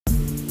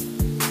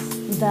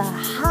the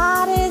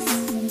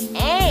hottest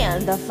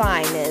and the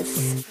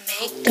finest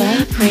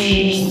Makeup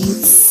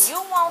Rings. You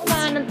won't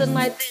find nothing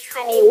like this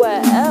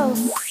anywhere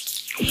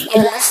else.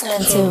 You're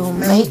listening to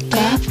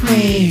Makeup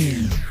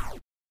Rings.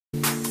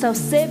 So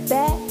sit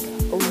back,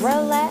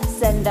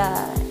 relax, and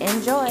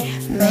enjoy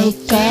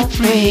Makeup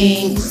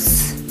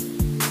Rings.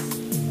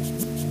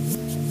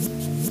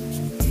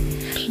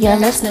 You're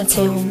listening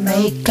to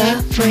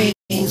Makeup Rings.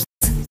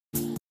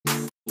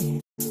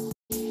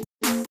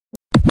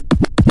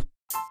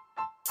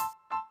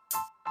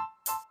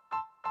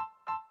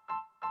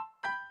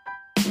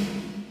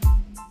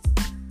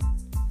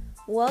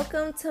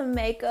 Welcome to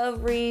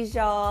Makeup Reads,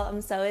 y'all.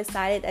 I'm so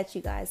excited that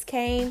you guys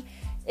came.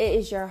 It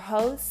is your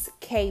host,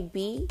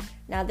 KB.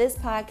 Now, this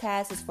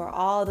podcast is for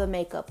all the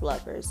makeup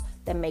lovers,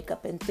 the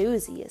makeup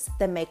enthusiasts,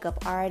 the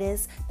makeup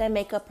artists, the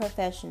makeup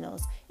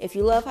professionals. If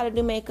you love how to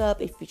do makeup,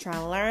 if you're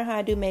trying to learn how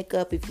to do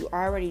makeup, if you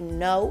already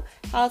know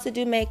how to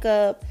do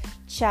makeup,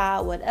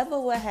 child, whatever,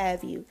 what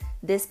have you,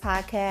 this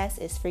podcast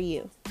is for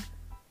you.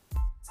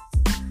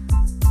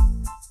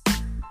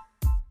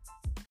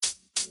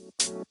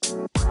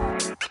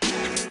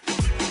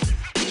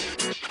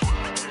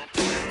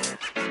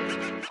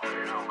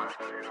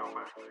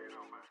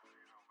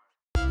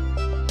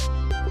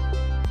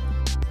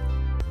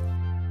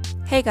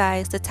 Hey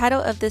guys, the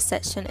title of this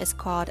section is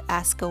called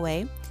Ask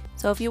Away.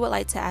 So if you would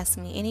like to ask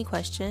me any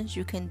questions,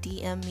 you can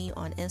DM me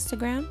on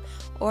Instagram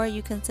or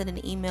you can send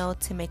an email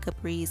to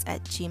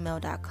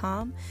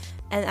makeupreads@gmail.com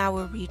and I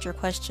will read your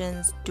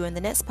questions during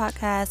the next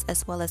podcast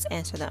as well as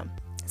answer them.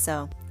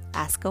 So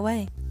ask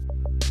away.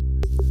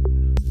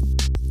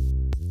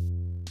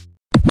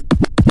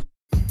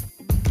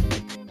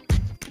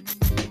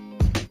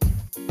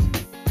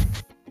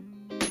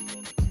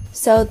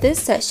 So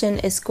this section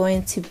is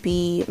going to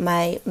be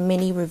my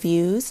mini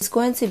reviews. It's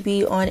going to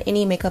be on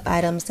any makeup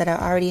items that I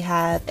already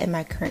have in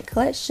my current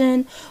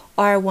collection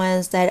or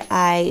ones that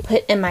I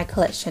put in my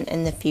collection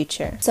in the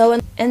future. So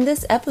in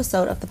this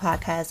episode of the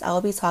podcast, I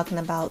will be talking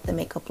about the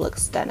makeup look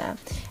Stunna.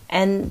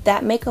 And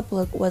that makeup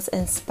look was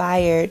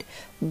inspired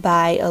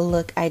by a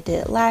look I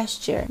did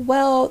last year.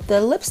 Well,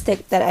 the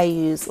lipstick that I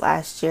used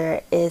last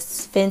year is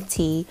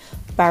Fenty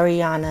by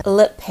Rihanna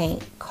lip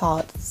paint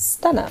called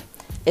Stunna.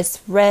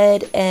 It's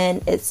red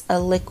and it's a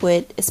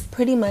liquid. It's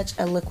pretty much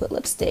a liquid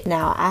lipstick.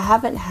 Now, I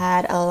haven't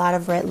had a lot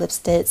of red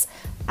lipsticks.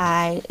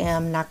 I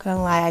am not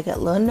gonna lie, I get a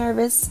little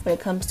nervous when it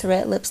comes to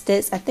red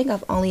lipsticks. I think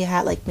I've only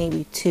had like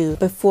maybe 2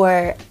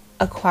 before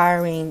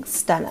acquiring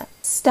Stunna.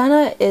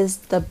 Stunna is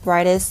the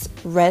brightest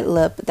red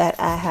lip that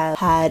I have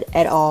had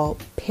at all,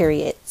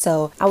 period.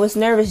 So I was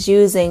nervous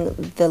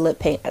using the lip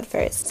paint at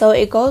first. So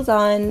it goes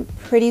on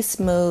pretty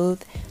smooth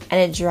and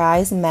it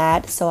dries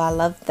matte, so I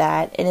love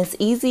that. And it's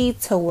easy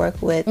to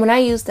work with. When I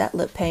use that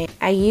lip paint,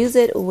 I use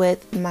it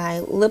with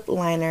my lip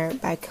liner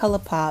by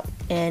ColourPop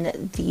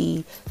in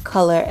the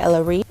color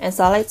Ellery. And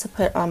so I like to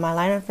put on my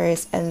liner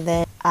first and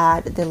then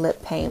add the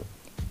lip paint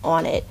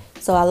on it.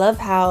 So I love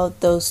how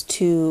those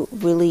two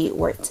really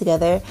work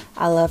together.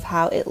 I love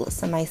how it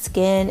looks on my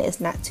skin.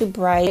 It's not too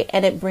bright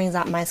and it brings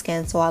out my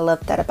skin, so I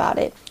love that about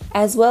it.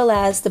 As well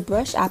as the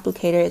brush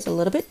applicator is a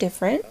little bit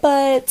different,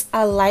 but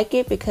I like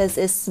it because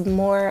it's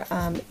more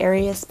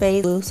area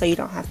space, so you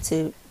don't have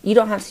to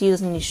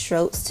use any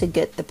strokes to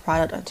get the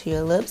product onto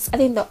your lips. I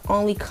think the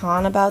only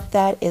con about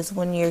that is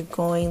when you're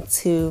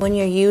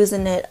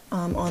using it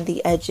on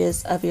the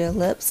edges of your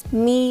lips.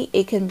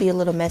 It can be a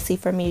little messy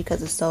for me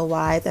because it's so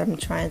wide that I'm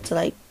trying to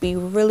like be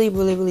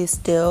really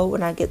still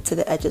when I get to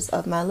the edges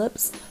of my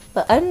lips.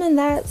 But other than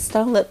that,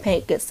 Stunna lip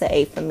paint gets an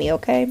A for me,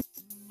 okay?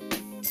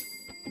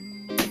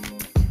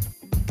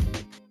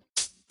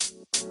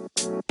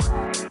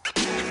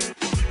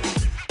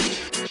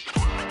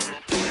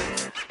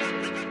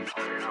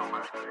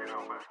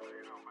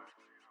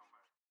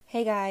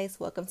 Hey guys,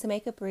 welcome to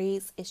Makeup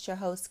Reads. It's your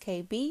host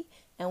KB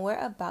and we're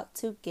about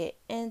to get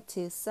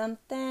into some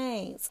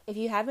things. If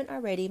you haven't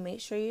already,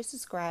 make sure you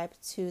subscribe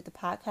to the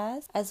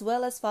podcast as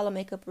well as follow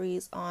Makeup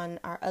Reads on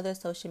our other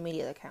social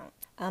media accounts.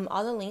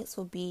 All the links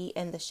will be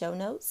in the show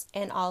notes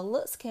and all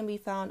looks can be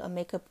found on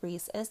Makeup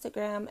Reads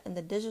Instagram and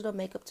the digital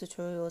makeup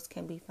tutorials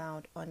can be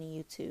found on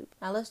YouTube.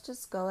 Now let's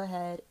just go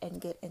ahead and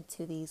get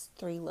into these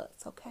 3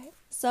 looks, okay?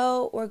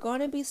 So we're going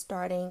to be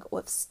starting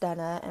with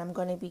Stunna and I'm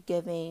going to be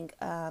giving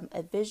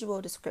a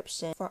visual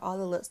description for all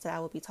the looks that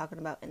I will be talking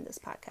about in this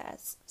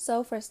podcast.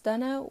 So for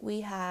Stunna, we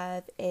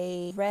have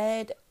a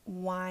red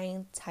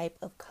wine type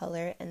of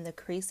color in the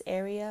crease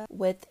area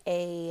with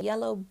a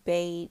yellow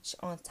beige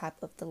on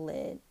top of the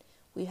lid.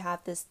 We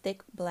have this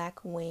thick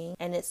black wing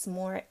and it's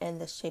more in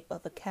the shape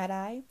of a cat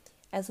eye,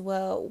 as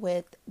well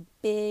with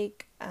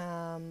big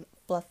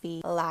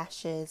fluffy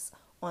lashes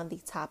on the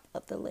top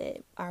of the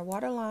lid. Our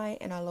waterline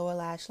and our lower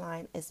lash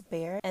line is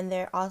bare and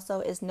there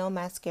also is no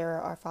mascara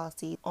or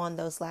falsies on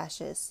those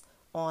lashes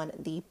on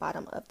the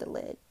bottom of the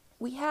lid.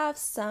 We have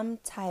some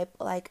type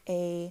like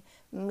a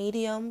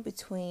medium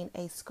between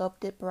a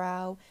sculpted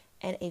brow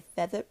and a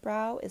feathered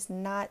brow. It's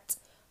not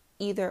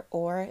either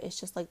or. It's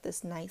just like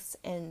this nice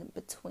in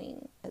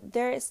between.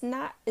 There is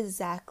not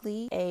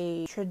exactly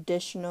a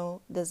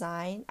traditional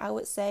design, I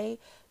would say,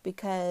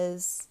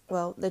 because,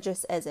 well, there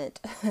just isn't.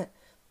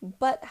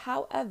 But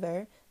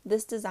however,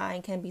 this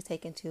design can be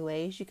taken two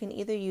ways. You can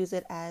either use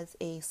it as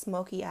a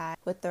smoky eye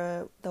with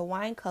the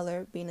wine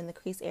color being in the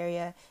crease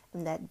area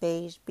and that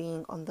beige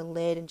being on the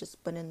lid and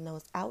just blending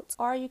those out.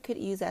 Or you could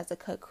use it as a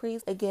cut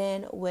crease,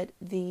 again with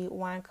the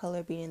wine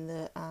color being in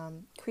the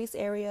crease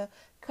area,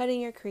 cutting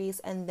your crease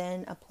and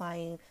then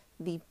applying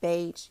the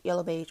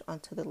yellow beige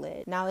onto the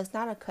lid. Now it's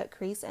not a cut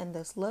crease in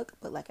this look,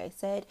 but like I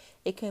said,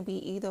 it can be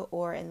either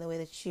or in the way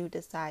that you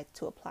decide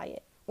to apply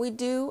it.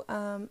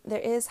 There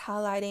is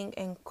highlighting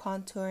and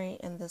contouring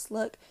in this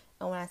look.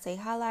 And when I say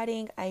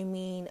highlighting, I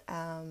mean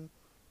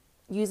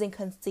using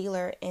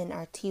concealer in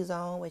our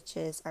T-zone, which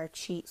is our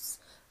cheeks,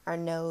 our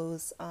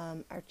nose,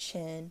 our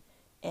chin,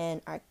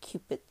 and our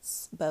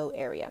Cupid's bow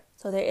area.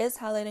 So there is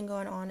highlighting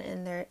going on,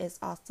 and there is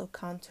also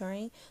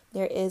contouring.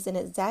 There is an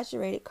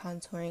exaggerated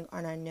contouring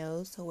on our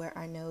nose, so where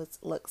our nose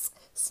looks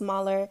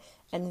smaller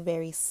and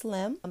very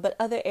slim. But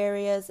other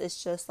areas,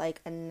 it's just like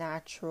a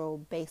natural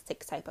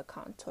basic type of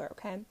contour,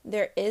 okay?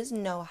 There is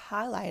no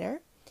highlighter.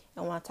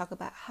 And when I talk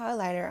about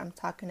highlighter, I'm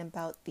talking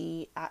about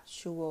the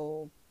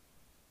actual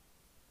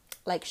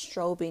like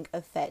strobing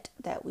effect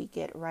that we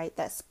get, right?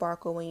 That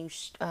sparkle when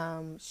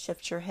you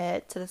shift your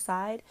head to the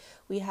side.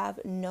 We have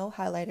no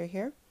highlighter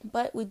here,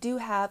 but we do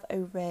have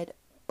a red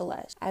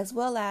blush, as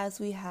well as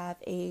we have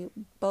a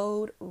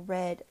bold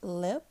red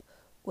lip,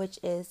 which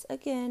is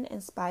again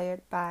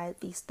inspired by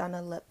the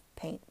Stunna lip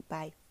paint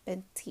by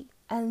Fenty.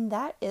 And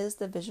that is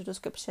the visual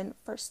description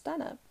for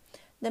Stunna.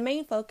 The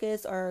main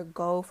focus or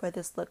goal for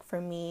this look for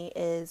me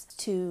is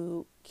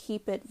to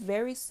keep it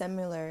very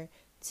similar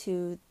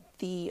to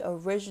the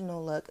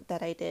original look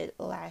that I did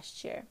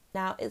last year.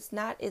 Now it's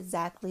not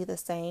exactly the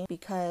same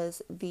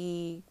because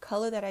the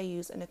color that I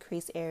use in the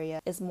crease area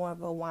is more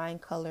of a wine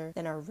color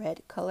than a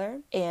red color,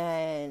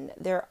 and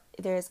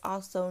there's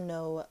also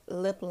no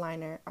lip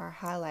liner or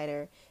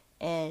highlighter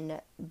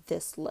in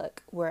this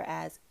look,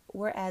 whereas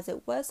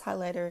it was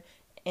highlighter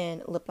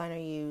and lip liner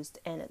used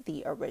in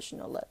the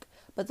original look.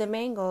 But the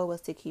main goal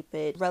was to keep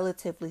it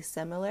relatively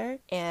similar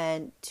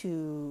and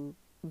to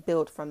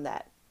build from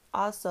that.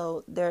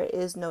 Also, there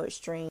is no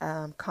extreme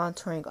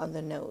contouring on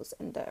the nose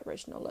in the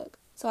original look.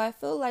 So I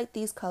feel like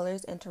these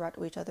colors interact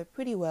with each other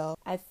pretty well.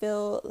 I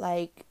feel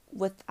like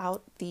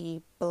without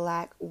the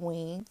black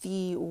wing,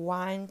 the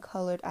wine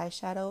colored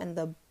eyeshadow and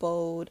the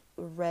bold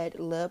red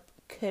lip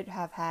could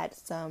have had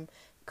some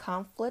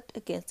conflict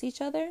against each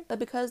other, but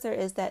because there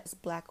is that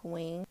black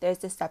wing, there's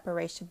this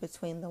separation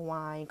between the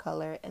wine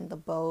color and the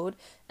bold,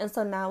 and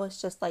so now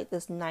it's just like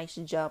this nice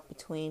jump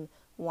between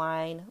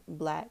wine,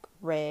 black,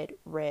 red,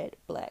 red,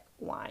 black,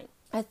 wine.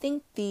 I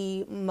think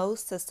the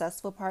most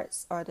successful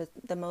parts or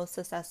the most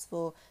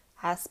successful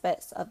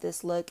aspects of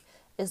this look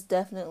is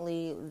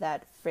definitely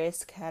that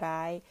frisk cat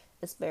eye.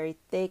 It's very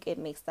thick, it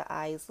makes the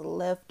eyes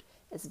lift,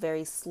 it's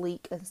very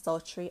sleek and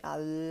sultry. I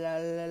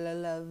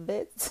love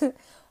it.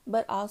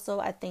 But also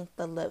I think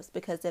the lips,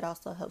 because it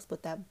also helps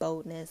with that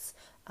boldness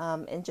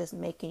and just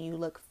making you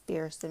look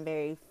fierce and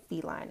very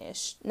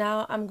feline-ish.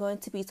 Now I'm going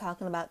to be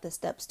talking about the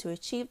steps to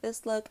achieve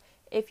this look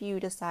if you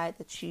decide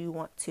that you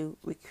want to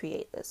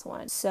recreate this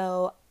one.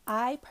 So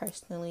I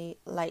personally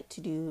like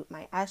to do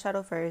my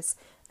eyeshadow first,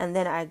 and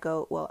then I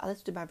like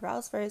to do my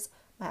brows first,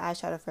 my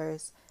eyeshadow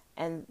first,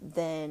 and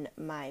then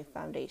my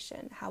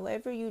foundation.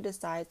 However you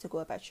decide to go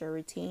about your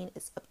routine,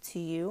 it's up to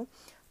you.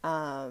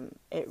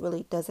 It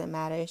really doesn't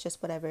matter. It's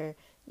just whatever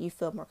you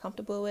feel more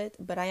comfortable with.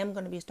 But I am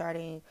going to be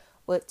starting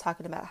with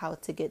talking about how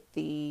to get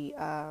the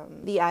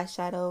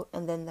eyeshadow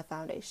and then the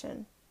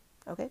foundation.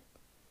 Okay.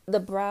 The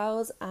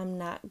brows I'm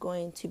not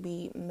going to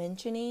be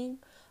mentioning,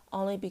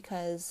 only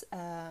because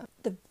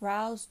the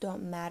brows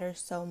don't matter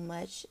so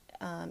much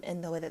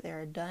in the way that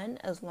they're done,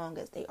 as long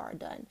as they are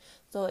done.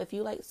 So if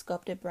you like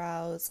sculpted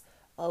brows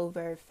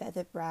over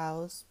feathered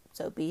brows,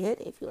 so be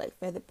it. If you like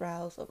feathered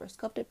brows over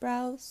sculpted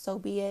brows, so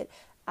be it.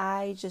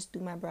 I just do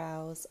my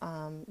brows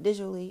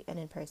digitally and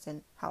in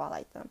person how I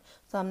like them.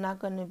 So I'm not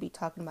going to be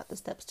talking about the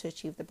steps to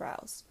achieve the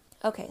brows.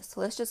 Okay, so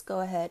let's just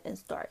go ahead and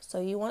start.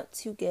 So you want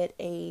to get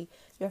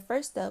your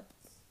first step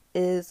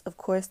is, of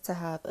course, to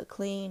have a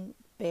clean,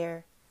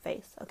 bare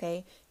face,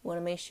 okay? You want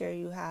to make sure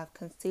you have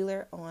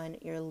concealer on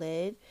your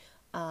lid.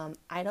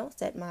 I don't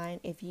set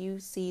mine. If you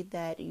see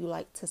that you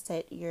like to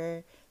set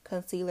your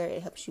concealer,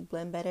 it helps you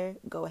blend better,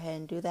 go ahead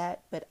and do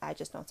that, but I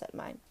just don't set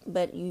mine.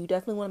 But you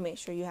definitely want to make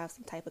sure you have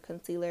some type of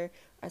concealer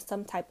or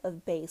some type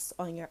of base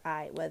on your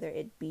eye, whether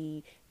it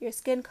be your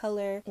skin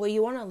color, well,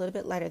 you want it a little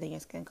bit lighter than your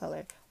skin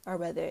color, or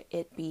whether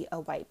it be a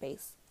white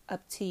base.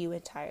 Up to you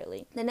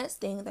entirely. The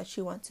next thing that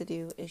you want to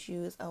do is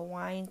use a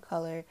wine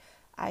color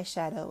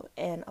eyeshadow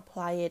and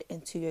apply it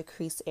into your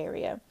crease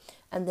area,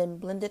 and then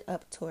blend it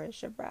up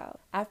towards your brow.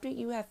 After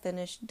you have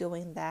finished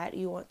doing that,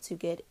 you want to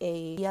get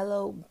a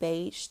yellow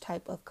beige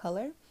type of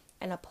color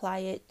and apply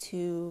it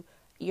to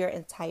your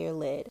entire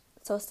lid.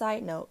 So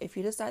side note, if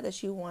you decide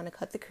that you want to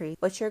cut the crease,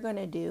 what you're going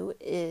to do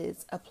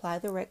is apply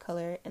the red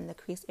color in the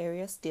crease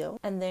area still,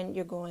 and then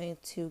you're going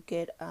to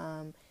get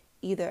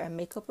either a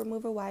makeup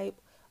remover wipe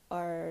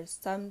or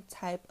some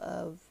type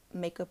of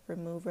makeup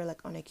remover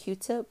like on a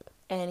Q-tip,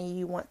 and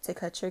you want to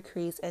cut your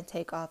crease and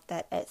take off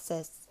that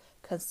excess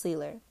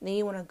concealer. Then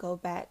you want to go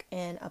back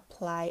and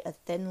apply a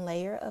thin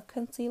layer of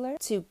concealer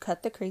to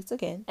cut the crease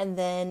again, and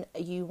then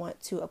you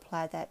want to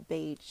apply that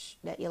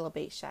yellow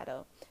beige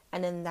shadow,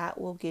 and then that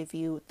will give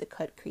you the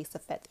cut crease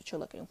effect that you're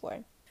looking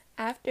for.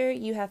 After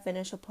you have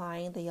finished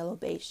applying the yellow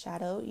beige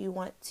shadow, you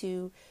want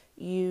to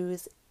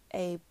use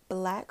a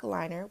black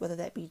liner, whether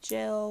that be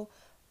gel,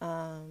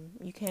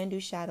 you can do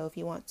shadow if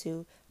you want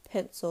to,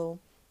 pencil,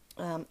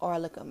 or a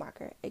liquid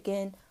marker.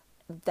 Again,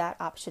 that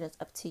option is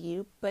up to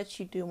you, but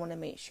you do want to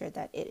make sure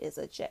that it is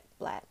a jet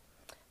black.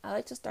 I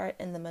like to start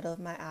in the middle of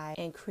my eye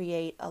and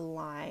create a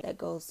line that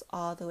goes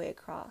all the way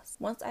across.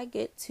 Once I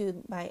get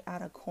to my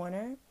outer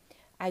corner,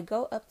 I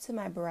go up to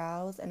my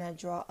brows and I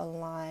draw a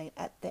line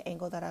at the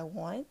angle that I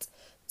want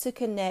to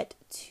connect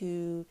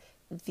to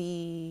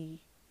the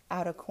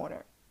outer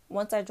corner.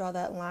 Once I draw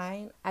that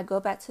line, I go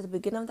back to the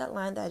beginning of that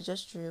line that I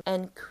just drew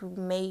and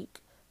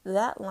make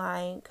that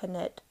line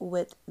connect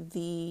with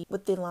the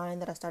line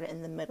that I started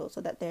in the middle, so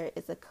that there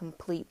is a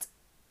completed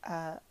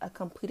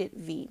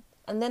V.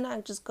 And then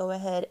I just go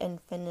ahead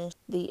and finish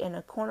the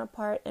inner corner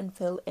part and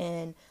fill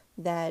in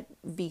that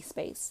V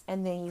space,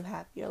 and then you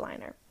have your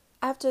liner.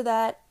 After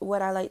that,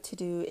 what I like to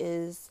do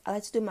is I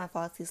like to do my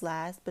falsies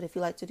last, but if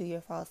you like to do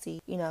your falsie,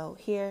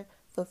 here,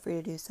 feel free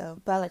to do so.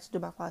 But I like to do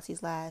my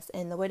falsies last.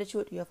 And the way that you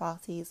would do your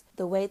falsies,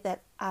 the way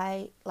that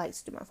I like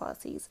to do my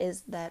falsies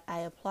is that I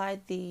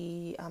apply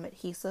the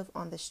adhesive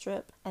on the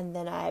strip, and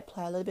then I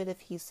apply a little bit of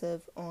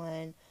adhesive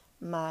on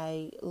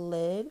my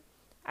lid.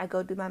 I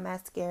go do my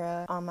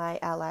mascara on my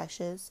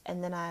eyelashes,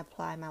 and then I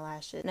apply my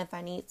lashes. And if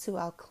I need to,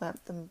 I'll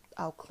clamp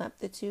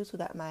the two so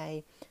that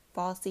my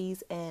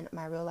falsies and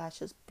my real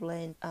lashes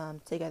blend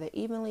together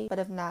evenly. But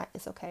if not,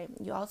 it's okay.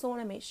 You also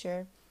want to make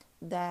sure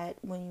that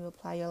when you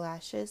apply your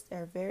lashes,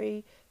 they're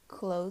very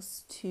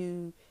close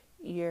to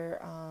your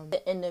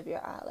the end of your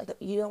eye. Like,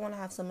 you don't want to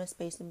have so much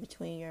space in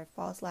between your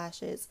false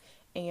lashes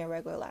and your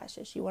regular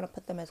lashes. You want to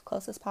put them as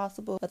close as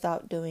possible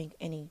without doing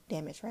any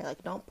damage, right?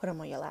 Like, don't put them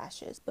on your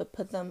lashes, but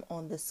put them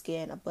on the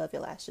skin above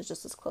your lashes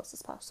just as close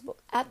as possible.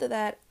 After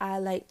that, I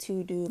like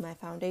to do my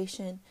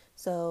foundation.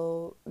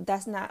 So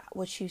that's not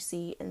what you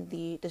see in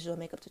the digital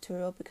makeup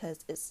tutorial,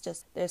 because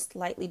there's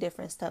slightly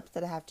different steps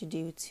that I have to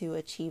do to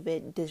achieve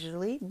it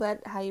digitally.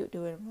 But how you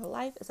do it in real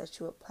life is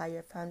that you apply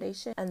your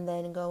foundation and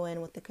then go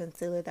in with the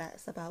concealer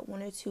that's about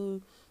 1 or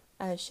 2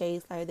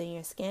 shades lighter than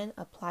your skin.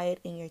 Apply it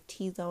in your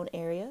T-zone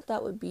area.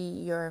 That would be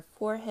your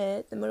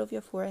forehead, the middle of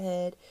your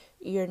forehead,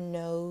 your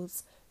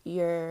nose,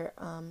 your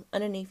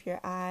underneath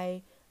your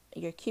eye,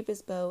 your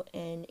cupid's bow,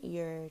 and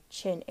your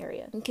chin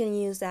area. You can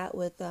use that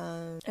with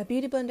a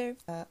beauty blender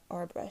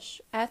or a brush.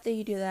 After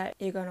you do that,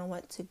 you're going to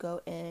want to go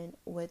in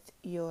with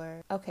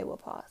your, we'll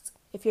pause.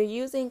 If you're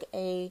using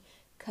a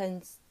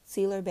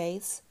concealer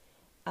base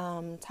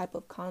type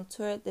of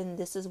contour, then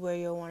this is where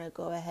you'll want to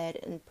go ahead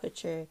and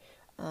put your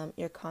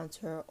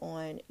contour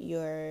on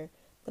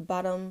the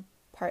bottom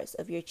parts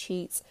of your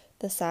cheeks,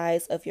 the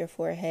sides of your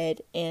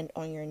forehead, and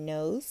on your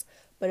nose.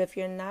 But if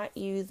you're not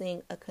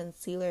using a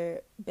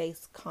concealer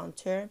based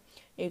contour,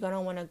 you're going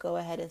to want to go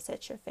ahead and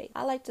set your face.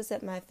 I like to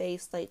set my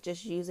face like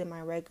just using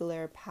my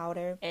regular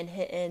powder and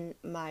hitting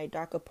my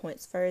darker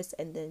points first,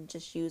 and then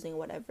just using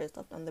whatever is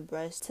left on the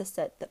brush to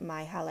set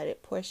my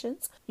highlighted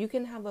portions. You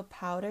can have a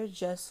powder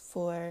just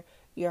for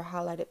your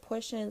highlighted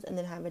portions and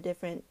then have a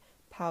different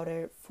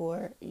powder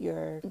for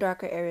your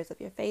darker areas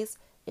of your face.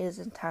 It is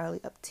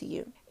entirely up to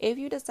you. If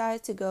you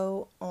decide to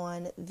go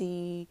on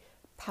the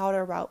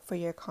powder route for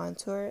your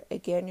contour,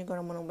 again, you're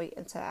going to want to wait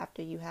until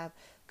after you have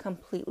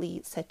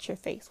completely set your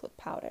face with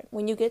powder.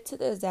 When you get to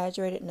the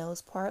exaggerated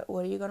nose part,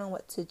 what you're going to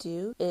want to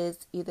do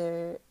is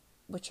either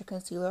with your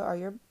concealer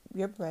or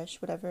your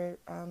brush, whatever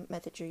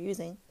method you're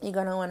using, you're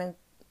going to want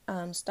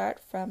to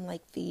start from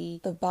like the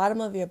bottom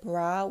of your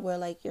brow where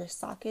like your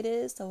socket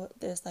is. So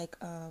there's like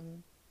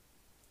an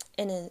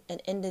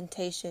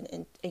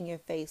indentation in your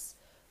face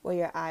where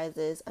your eyes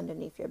is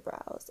underneath your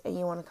brows, and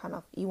you want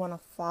to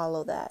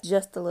follow that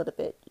just a little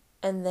bit,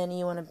 and then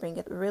you want to bring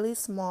it really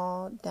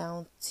small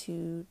down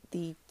to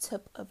the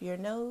tip of your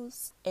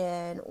nose.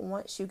 And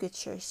once you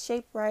get your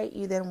shape right,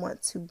 you then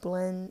want to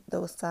blend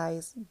those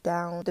sides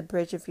down the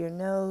bridge of your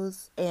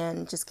nose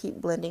and just keep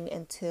blending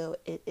until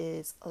it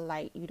is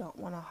light. You don't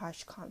want a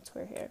harsh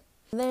contour here.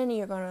 And then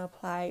you're going to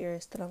apply your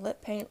stunner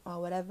lip paint or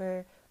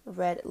whatever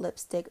red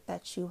lipstick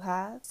that you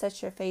have.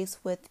 Set your face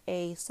with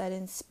a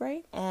setting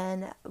spray,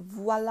 and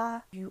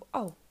voila,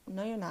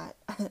 no you're not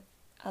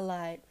I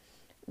lied.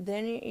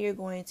 Then you're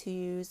going to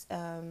use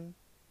a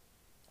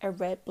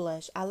red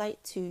blush. I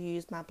like to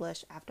use my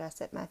blush after I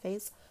set my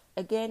face.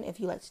 Again, if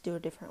you like to do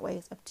it different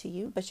ways, up to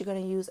you, but you're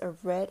going to use a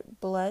red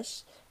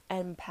blush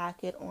and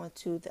pack it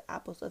onto the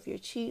apples of your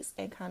cheeks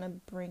and kind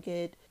of bring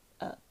it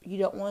up. You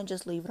don't want to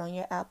just leave it on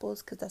your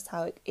apples because that's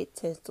how it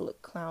tends to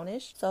look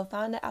clownish. So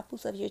find the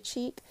apples of your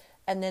cheek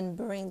and then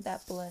bring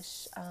that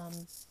blush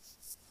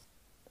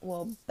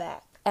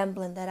back and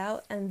blend that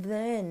out, and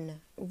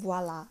then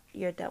voila,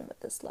 you're done with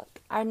this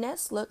look. Our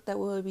next look that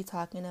we will be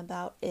talking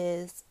about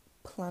is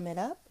Plum It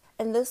Up.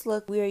 In this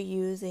look, we are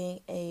using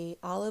a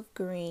olive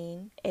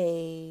green,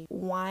 a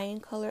wine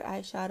color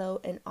eyeshadow,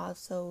 and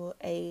also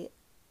a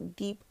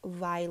deep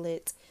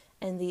violet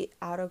in the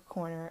outer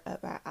corner of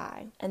our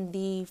eye. And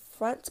the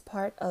front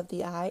part of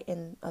the eye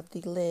and of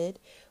the lid,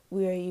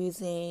 we are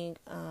using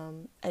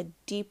a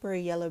deeper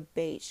yellow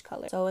beige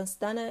color. So in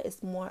Stunna,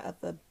 it's more of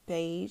a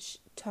beige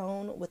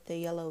tone with the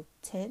yellow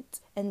tint.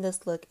 In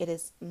this look, it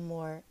is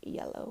more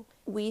yellow.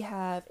 We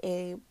have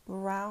a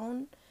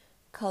brown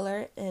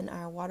color in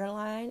our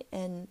waterline,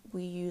 and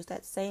we use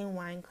that same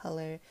wine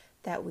color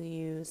that we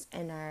use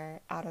in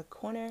our outer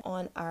corner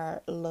on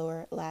our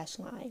lower lash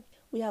line.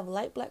 We have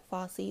light black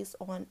falsies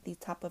on the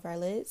top of our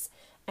lids,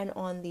 and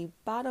on the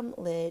bottom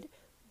lid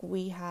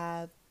we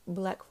have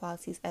black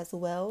falsies as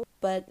well,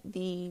 but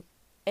the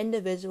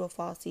individual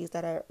falsies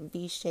that are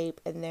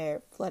V-shaped and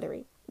they're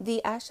fluttery.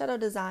 The eyeshadow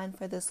design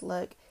for this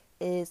look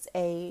is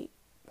a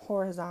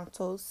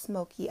horizontal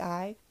smoky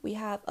eye. We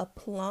have a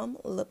plum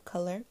lip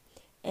color,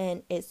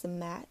 and it's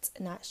matte,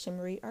 not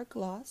shimmery or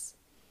gloss.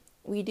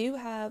 We do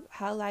have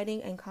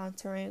highlighting and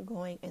contouring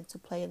going into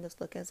play in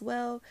this look as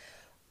well,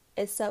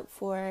 except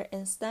for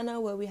in Stunna,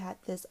 where we had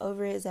this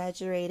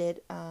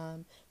over-exaggerated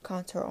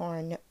contour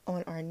on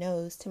our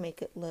nose to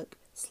make it look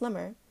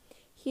slimmer.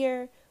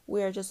 Here,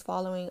 we're just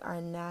following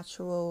our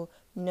natural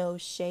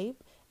nose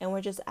shape, and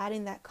we're just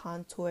adding that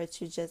contour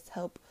to just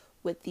help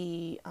with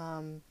the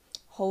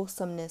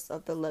wholesomeness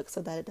of the look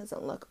so that it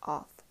doesn't look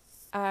off.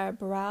 Our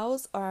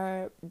brows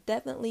are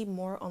definitely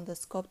more on the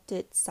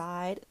sculpted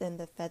side than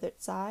the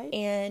feathered side.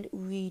 And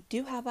we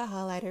do have a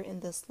highlighter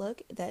in this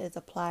look that is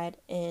applied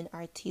in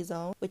our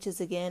T-zone, which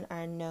is again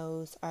our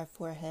nose, our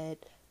forehead,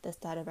 the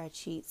side of our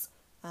cheeks,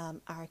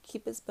 our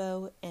cupid's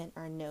bow, and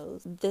our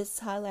nose. This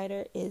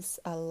highlighter is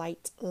a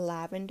light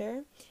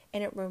lavender,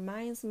 and it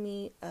reminds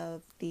me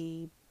of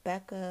the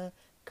Becca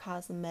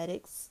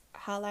Cosmetics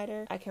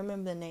highlighter. I can't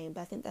remember the name,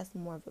 but I think that's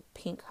more of a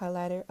pink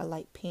highlighter, a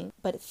light pink.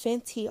 But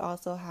Fenty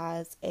also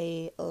has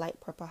a light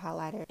purple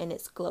highlighter, and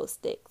it's glow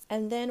sticks.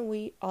 And then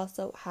we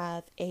also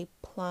have a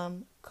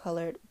plum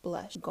colored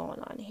blush going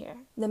on here.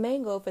 The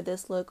main goal for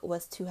this look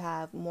was to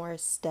have more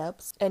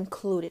steps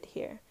included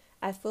here.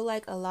 I feel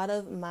like a lot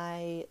of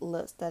my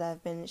looks that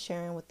I've been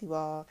sharing with you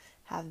all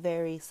have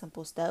very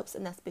simple steps,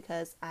 and that's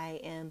because I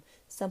am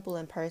simple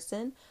in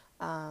person.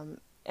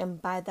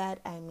 And by that,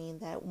 I mean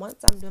that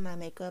once I'm doing my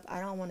makeup, I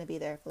don't want to be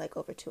there for like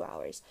over 2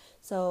 hours.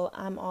 So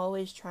I'm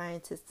always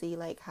trying to see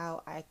like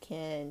how I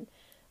can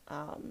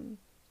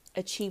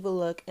achieve a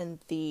look in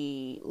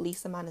the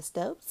least amount of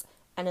steps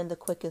and in the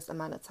quickest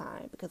amount of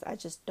time, because I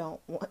just don't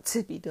want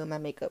to be doing my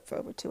makeup for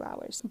over 2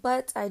 hours.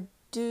 But I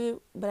did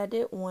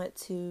want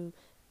to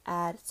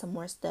add some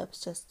more steps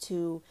just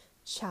to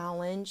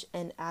challenge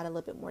and add a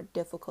little bit more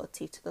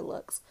difficulty to the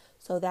looks.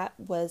 So that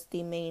was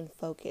the main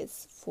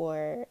focus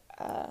for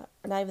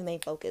not even the main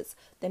focus,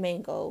 the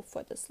main goal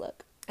for this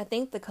look. I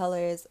think the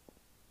colors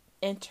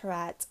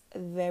interact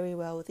very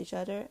well with each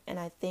other, and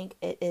I think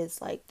it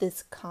is like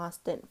this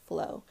constant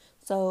flow.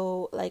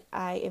 So like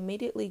I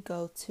immediately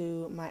go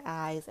to my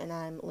eyes and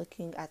I'm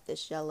looking at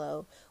this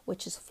yellow,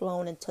 which is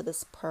flown into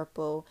this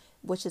purple,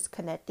 which is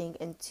connecting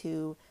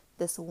into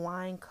this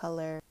wine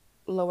color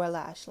lower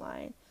lash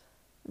line.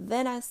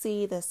 Then I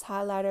see this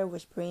highlighter,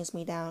 which brings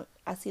me down.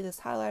 I see this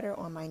highlighter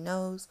on my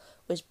nose,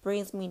 which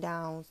brings me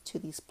down to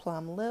these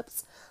plum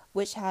lips,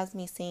 which has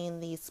me seeing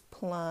these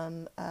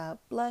plum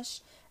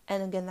blush.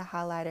 And again, the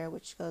highlighter,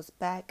 which goes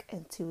back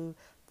into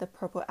the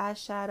purple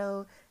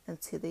eyeshadow,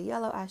 into the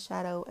yellow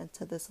eyeshadow,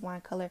 into this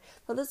wine color.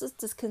 So this is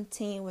this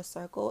continuous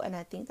circle, and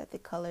I think that the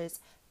colors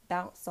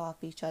bounce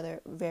off each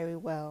other very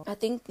well. I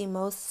think the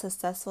most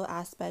successful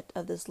aspect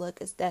of this look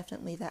is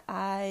definitely the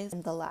eyes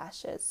and the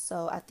lashes.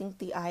 So I think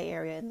the eye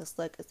area in this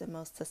look is the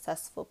most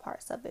successful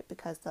parts of it,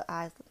 because the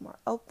eyes look more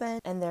open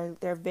and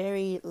they're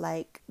very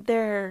like,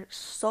 they're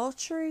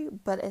sultry,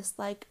 but it's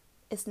like,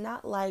 it's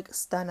not like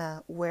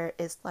Stunna where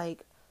it's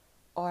like,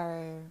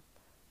 or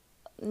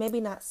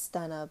maybe not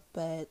Stunna,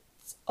 but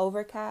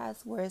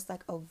Overcast where it's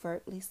like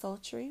overtly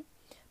sultry,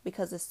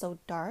 because it's so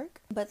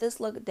dark. But this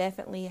look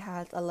definitely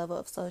has a level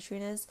of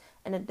sultriness,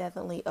 and it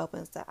definitely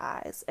opens the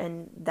eyes,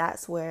 and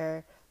that's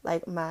where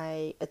like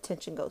my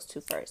attention goes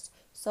to first.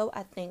 So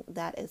I think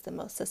that is the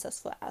most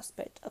successful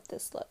aspect of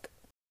this look.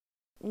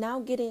 Now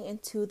getting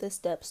into the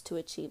steps to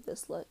achieve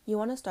this look. You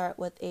want to start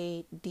with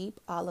a deep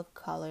olive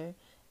color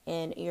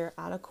in your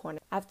outer corner.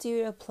 After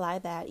you apply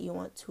that, you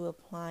want to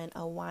apply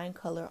a wine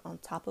color on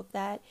top of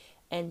that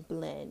and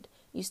blend.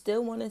 You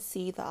still want to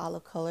see the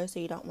olive color, so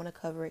you don't want to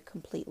cover it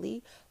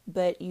completely,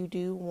 but you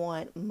do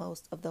want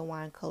most of the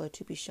wine color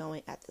to be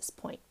showing at this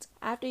point.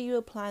 After you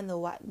apply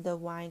the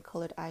wine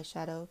colored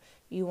eyeshadow,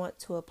 you want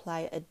to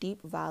apply a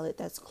deep violet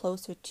that's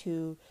closer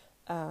to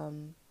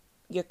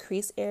your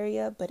crease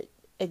area, but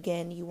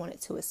again, you want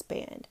it to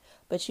expand,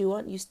 but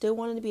you still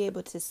want to be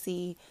able to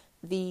see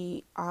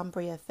the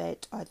ombre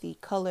effect, or the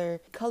color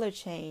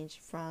change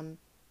from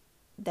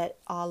that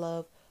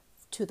olive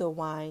to the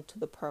wine to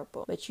the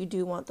purple, but you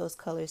do want those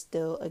colors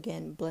still,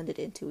 again, blended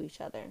into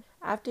each other.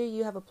 After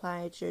you have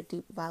applied your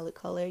deep violet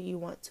color, you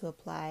want to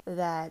apply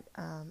that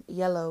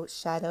yellow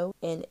shadow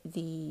in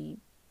the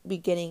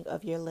beginning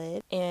of your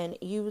lid, and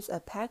use a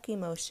packing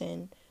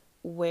motion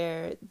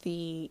where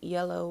the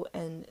yellow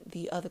and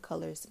the other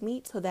colors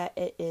meet so that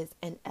it is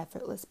an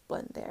effortless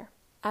blend there.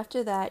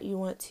 After that, you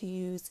want to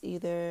use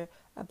either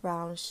a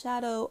brown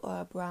shadow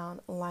or a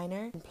brown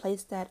liner and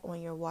place that on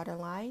your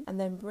waterline, and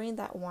then bring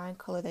that wine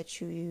color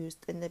that you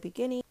used in the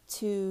beginning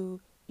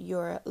to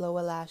your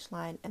lower lash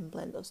line and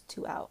blend those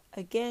two out.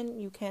 Again,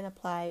 you can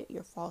apply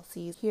your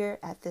falsies here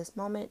at this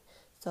moment,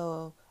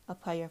 so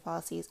apply your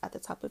falsies at the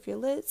top of your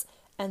lids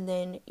and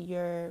then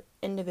your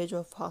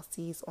individual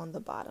falsies on the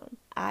bottom.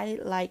 I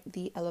like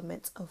the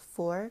elements of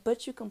 4,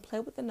 but you can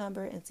play with the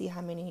number and see how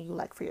many you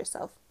like for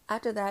yourself.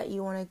 After that,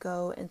 you want to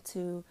go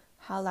into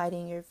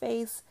highlighting your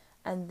face,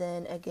 and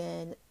then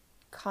again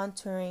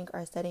contouring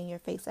or setting your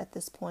face at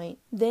this point.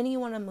 Then you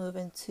want to move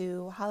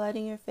into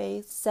highlighting your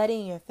face,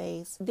 setting your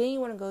face. Then you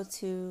want to go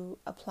to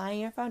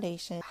applying your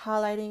foundation,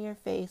 highlighting your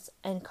face,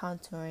 and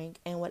contouring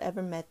in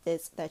whatever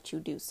methods that you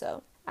do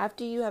so.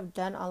 After you have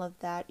done all of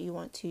that, you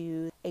want to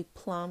use a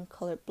plum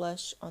colored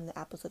blush on the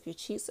apples of your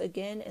cheeks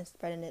again and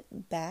spreading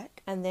it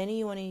back. And then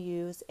you want to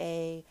use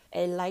a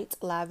light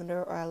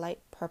lavender or a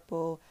light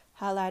purple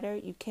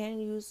highlighter. You can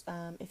use,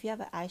 if you have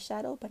an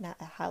eyeshadow but not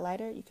a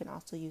highlighter, you can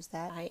also use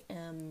that. I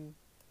am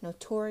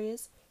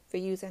notorious for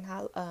using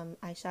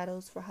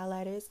eyeshadows for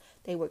highlighters.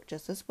 They work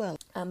just as well.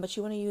 But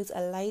you want to use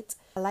a light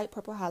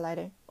purple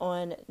highlighter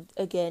on,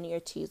 again, your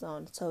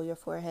T-zone. So your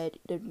forehead,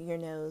 your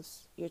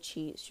nose, your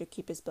cheeks, your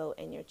cupid's bow,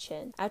 and your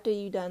chin. After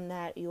you've done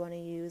that, you want to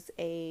use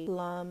a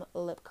plum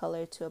lip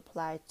color to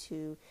apply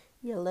to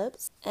your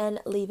lips and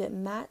leave it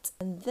matte.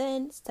 And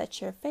then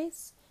set your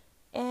face,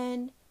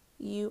 and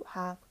you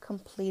have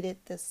completed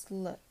this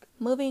look.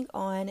 Moving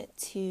on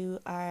to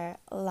our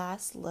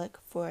last look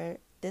for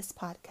this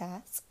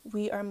podcast,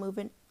 we are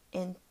moving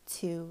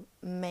into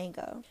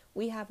mango.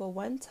 We have a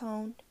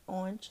one-toned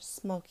orange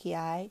smoky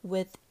eye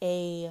with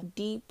a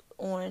deep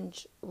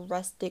orange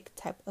rustic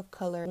type of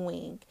color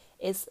wing.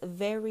 It's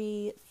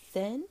very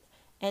thin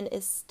and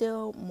it's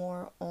still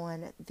more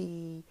on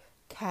the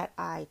cat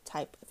eye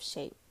type of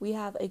shape. We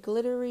have a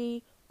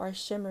glittery or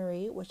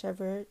shimmery,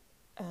 whichever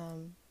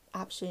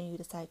option you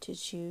decide to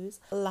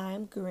choose,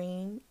 lime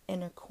green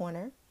inner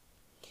corner.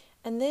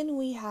 And then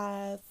we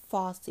have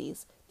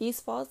falsies.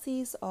 These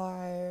falsies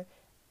are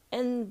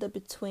in the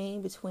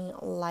between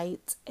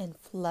light and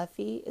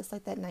fluffy. It's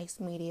like that nice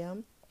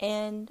medium.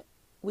 And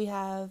we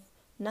have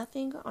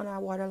nothing on our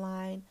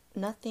waterline,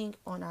 nothing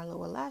on our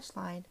lower lash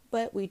line,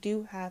 but we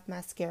do have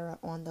mascara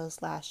on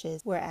those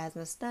lashes, whereas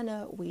Miss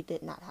Stunna, we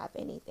did not have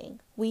anything.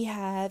 We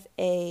have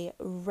a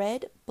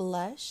red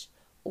blush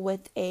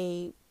with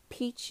a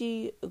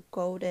peachy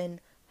golden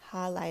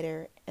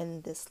highlighter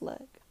in this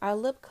look. Our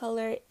lip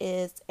color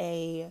is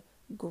a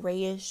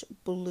grayish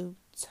blue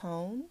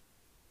tone,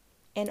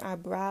 and our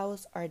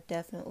brows are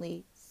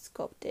definitely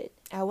sculpted.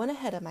 I went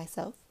ahead of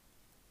myself.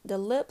 The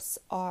lips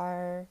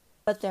are,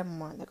 but they're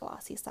more on the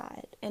glossy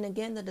side. And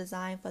again, the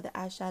design for the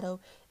eyeshadow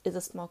is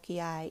a smoky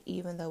eye,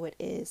 even though it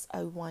is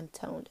a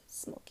one-toned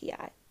smoky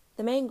eye.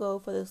 The main goal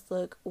for this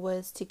look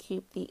was to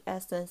keep the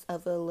essence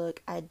of the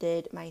look I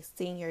did my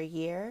senior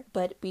year,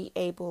 but be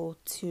able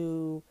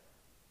to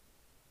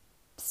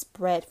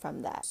spread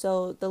from that.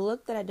 So the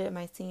look that I did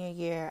my senior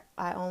year,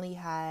 I only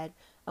had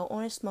an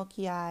orange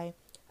smoky eye,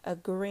 a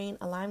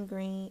lime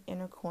green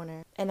inner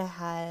corner, and I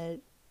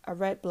had a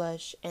red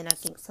blush and I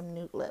think some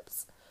nude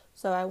lips.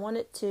 So I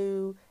wanted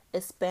to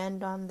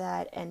expand on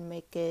that and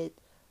make it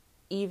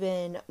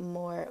even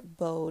more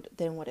bold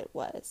than what it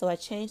was. So I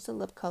changed the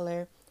lip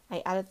color,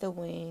 I added the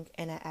wing,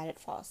 and I added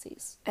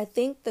falsies. I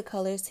think the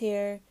colors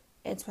here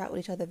interact with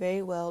each other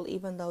very well,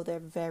 even though they're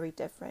very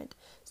different.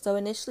 So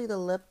initially the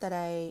lip that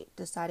I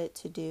decided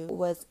to do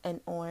was an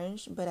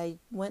orange, but I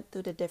went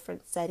through the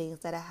different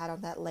settings that I had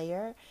on that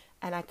layer,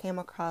 and I came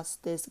across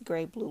this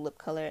gray blue lip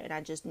color, and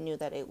I just knew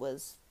that it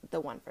was the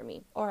one for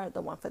me, or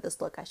the one for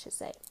this look, I should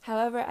say.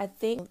 However, I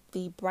think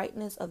the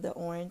brightness of the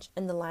orange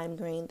and the lime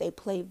green, they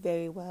play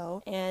very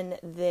well, and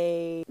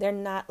they're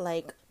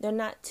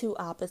not too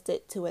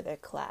opposite to where they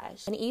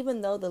clash. And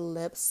even though the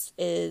lips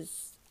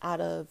is out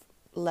of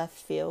left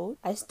field,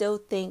 I still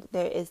think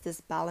there is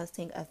this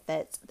balancing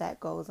effect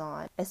that goes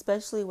on,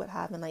 especially with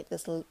having like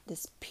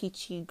this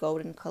peachy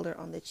golden color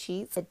on the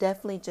cheeks. It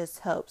definitely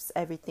just helps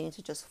everything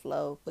to just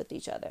flow with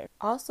each other.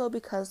 Also,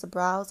 because the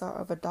brows are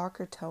of a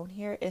darker tone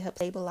here, it helps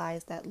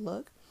stabilize that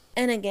look,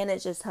 and again, it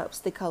just helps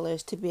the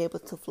colors to be able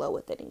to flow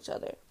within each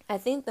other. I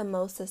think the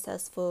most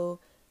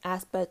successful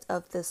aspect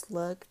of this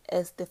look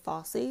is the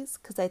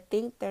falsies, because I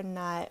think they're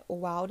not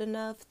wild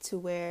enough to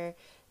where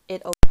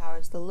it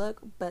overpowers the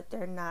look, but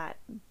they're not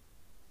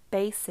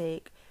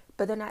basic,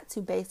 but they're not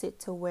too basic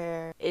to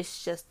where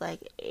it's just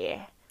like,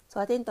 So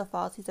I think the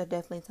falsies are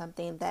definitely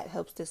something that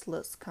helps this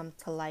look come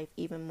to life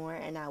even more,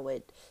 and I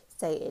would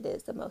say it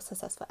is the most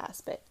successful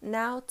aspect.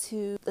 Now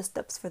to the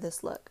steps for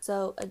this look.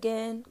 So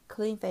again,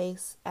 clean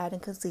face, adding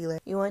concealer.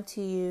 You want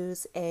to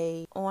use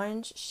a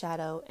orange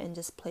shadow and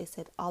just place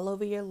it all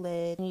over your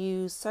lid.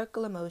 Use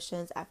circular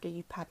motions after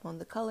you pat on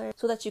the color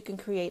so that you can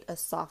create a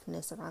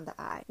softness around the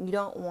eye. You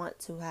don't want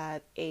to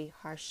have a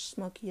harsh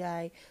smoky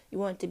eye. You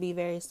want it to be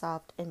very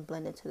soft and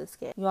blend into the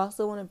skin. You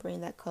also want to bring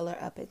that color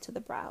up into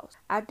the brows.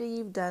 After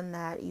you've done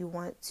that, you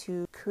want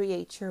to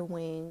create your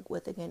wing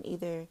with, again,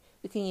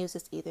 you can use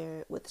this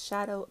either with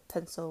shadow,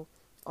 pencil,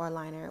 or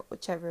liner,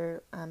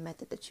 whichever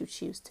method that you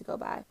choose to go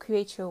by.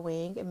 Create your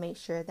wing and make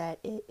sure that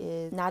it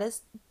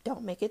is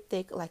don't make it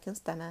thick like in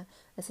Stunna.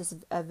 This is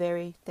a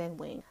very thin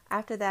wing.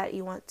 After that,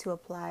 you want to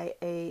apply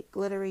a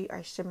glittery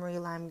or shimmery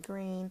lime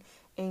green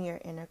in your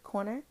inner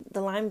corner.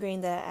 The lime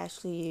green that I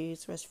actually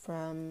used was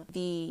from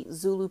the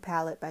Zulu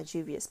palette by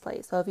Juvia's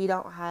Place. So if you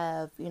don't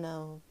have,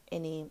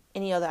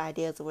 any other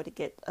ideas of where to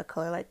get a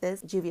color like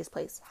this, Juvia's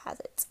Place has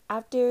it.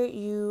 After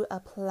you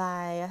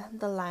apply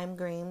the lime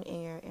green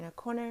in your inner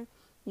corner,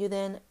 you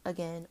then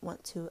again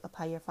want to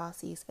apply your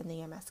falsies and then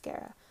your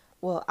mascara.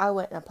 Well, I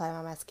wouldn't apply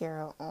my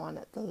mascara on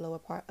the lower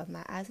part of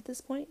my eyes at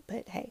this point,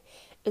 but hey,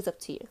 it's up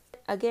to you.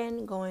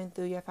 Again, going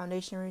through your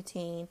foundation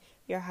routine,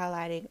 your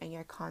highlighting, and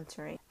your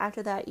contouring.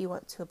 After that, you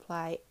want to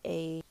apply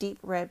a deep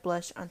red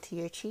blush onto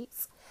your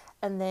cheeks,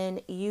 and then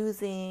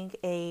using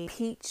a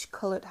peach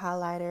colored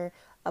highlighter,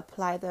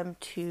 apply them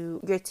to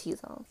your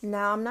T-zone.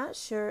 Now, I'm not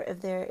sure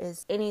if there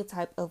is any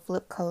type of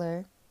lip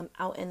color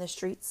out in the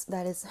streets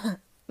that is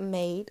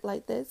made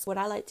like this. What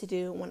I like to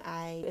do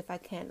if I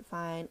can't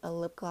find a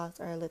lip gloss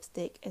or a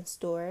lipstick in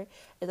store,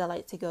 is I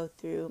like to go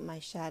through my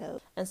shadow.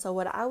 And so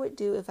what I would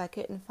do if I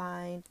couldn't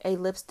find a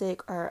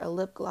lipstick or a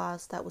lip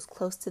gloss that was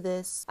close to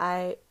this,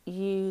 I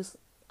use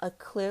a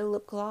clear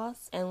lip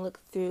gloss and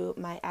look through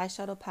my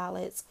eyeshadow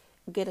palettes,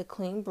 get a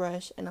clean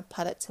brush and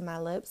apply it to my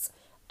lips.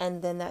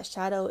 And then that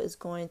shadow is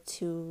going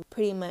to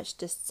pretty much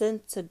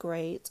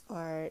disintegrate,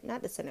 or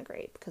not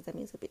disintegrate because that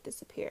means it would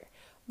disappear,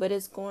 but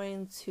it's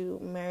going to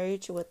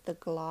merge with the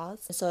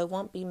gloss, so it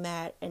won't be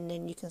matte, and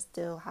then you can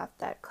still have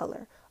that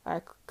color or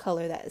a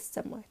color that is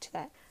similar to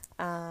that.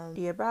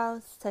 Do your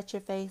brows, set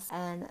your face,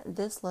 and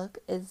this look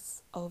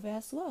is over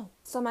as well.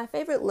 So my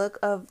favorite look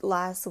of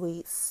last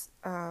week's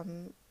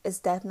is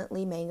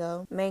definitely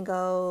Mango.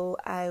 Mango,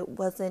 I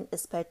wasn't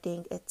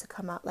expecting it to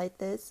come out like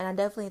this, and I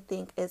definitely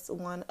think it's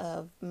one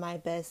of my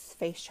best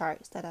face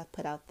charts that I've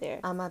put out there.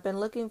 I've been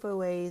looking for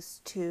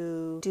ways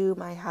to do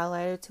my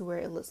highlighter to where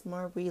it looks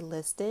more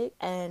realistic,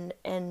 and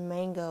in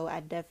Mango,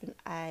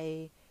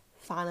 I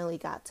finally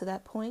got to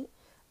that point.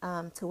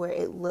 To where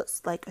it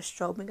looks like a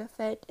strobing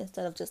effect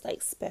instead of just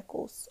like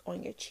speckles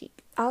on your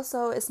cheek.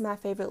 Also, it's my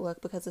favorite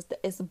look because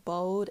it's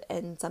bold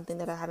and something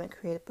that I haven't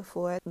created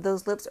before.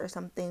 Those lips are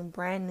something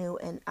brand new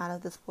and out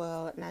of this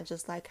world, and I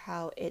just like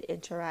how it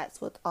interacts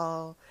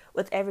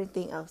with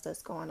everything else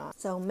that's going on.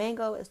 So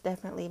Mango is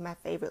definitely my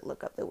favorite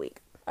look of the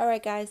week.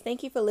 Alright guys,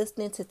 thank you for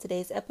listening to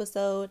today's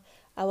episode.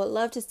 I would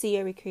love to see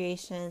your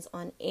recreations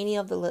on any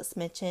of the looks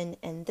mentioned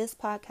in this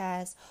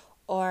podcast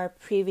or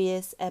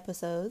previous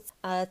episodes.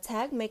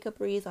 Tag Makeup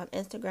Reads on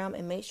Instagram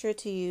and make sure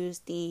to use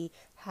the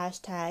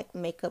hashtag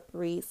Makeup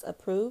Reads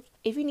approved.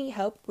 If you need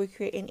help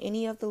recreating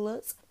any of the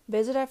looks,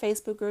 visit our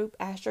Facebook group,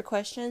 ask your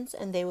questions,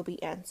 and they will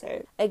be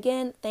answered.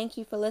 Again, thank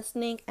you for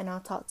listening, and I'll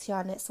talk to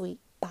y'all next week.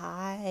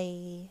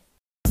 Bye.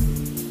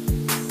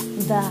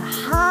 The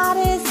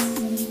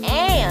hottest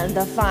and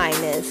the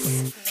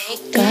finest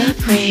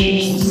Makeup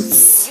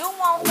Reads. You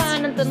won't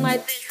find nothing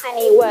like this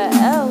anywhere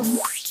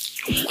else.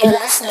 You're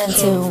listening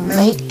to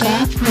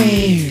Makeup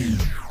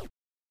Reads.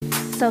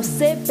 So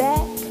sit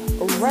back,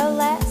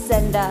 relax,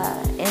 and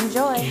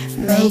enjoy.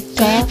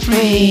 Makeup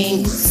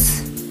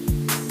Reads.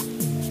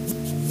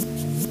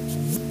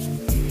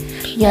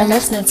 You're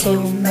listening to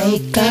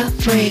Makeup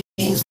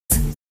Reads.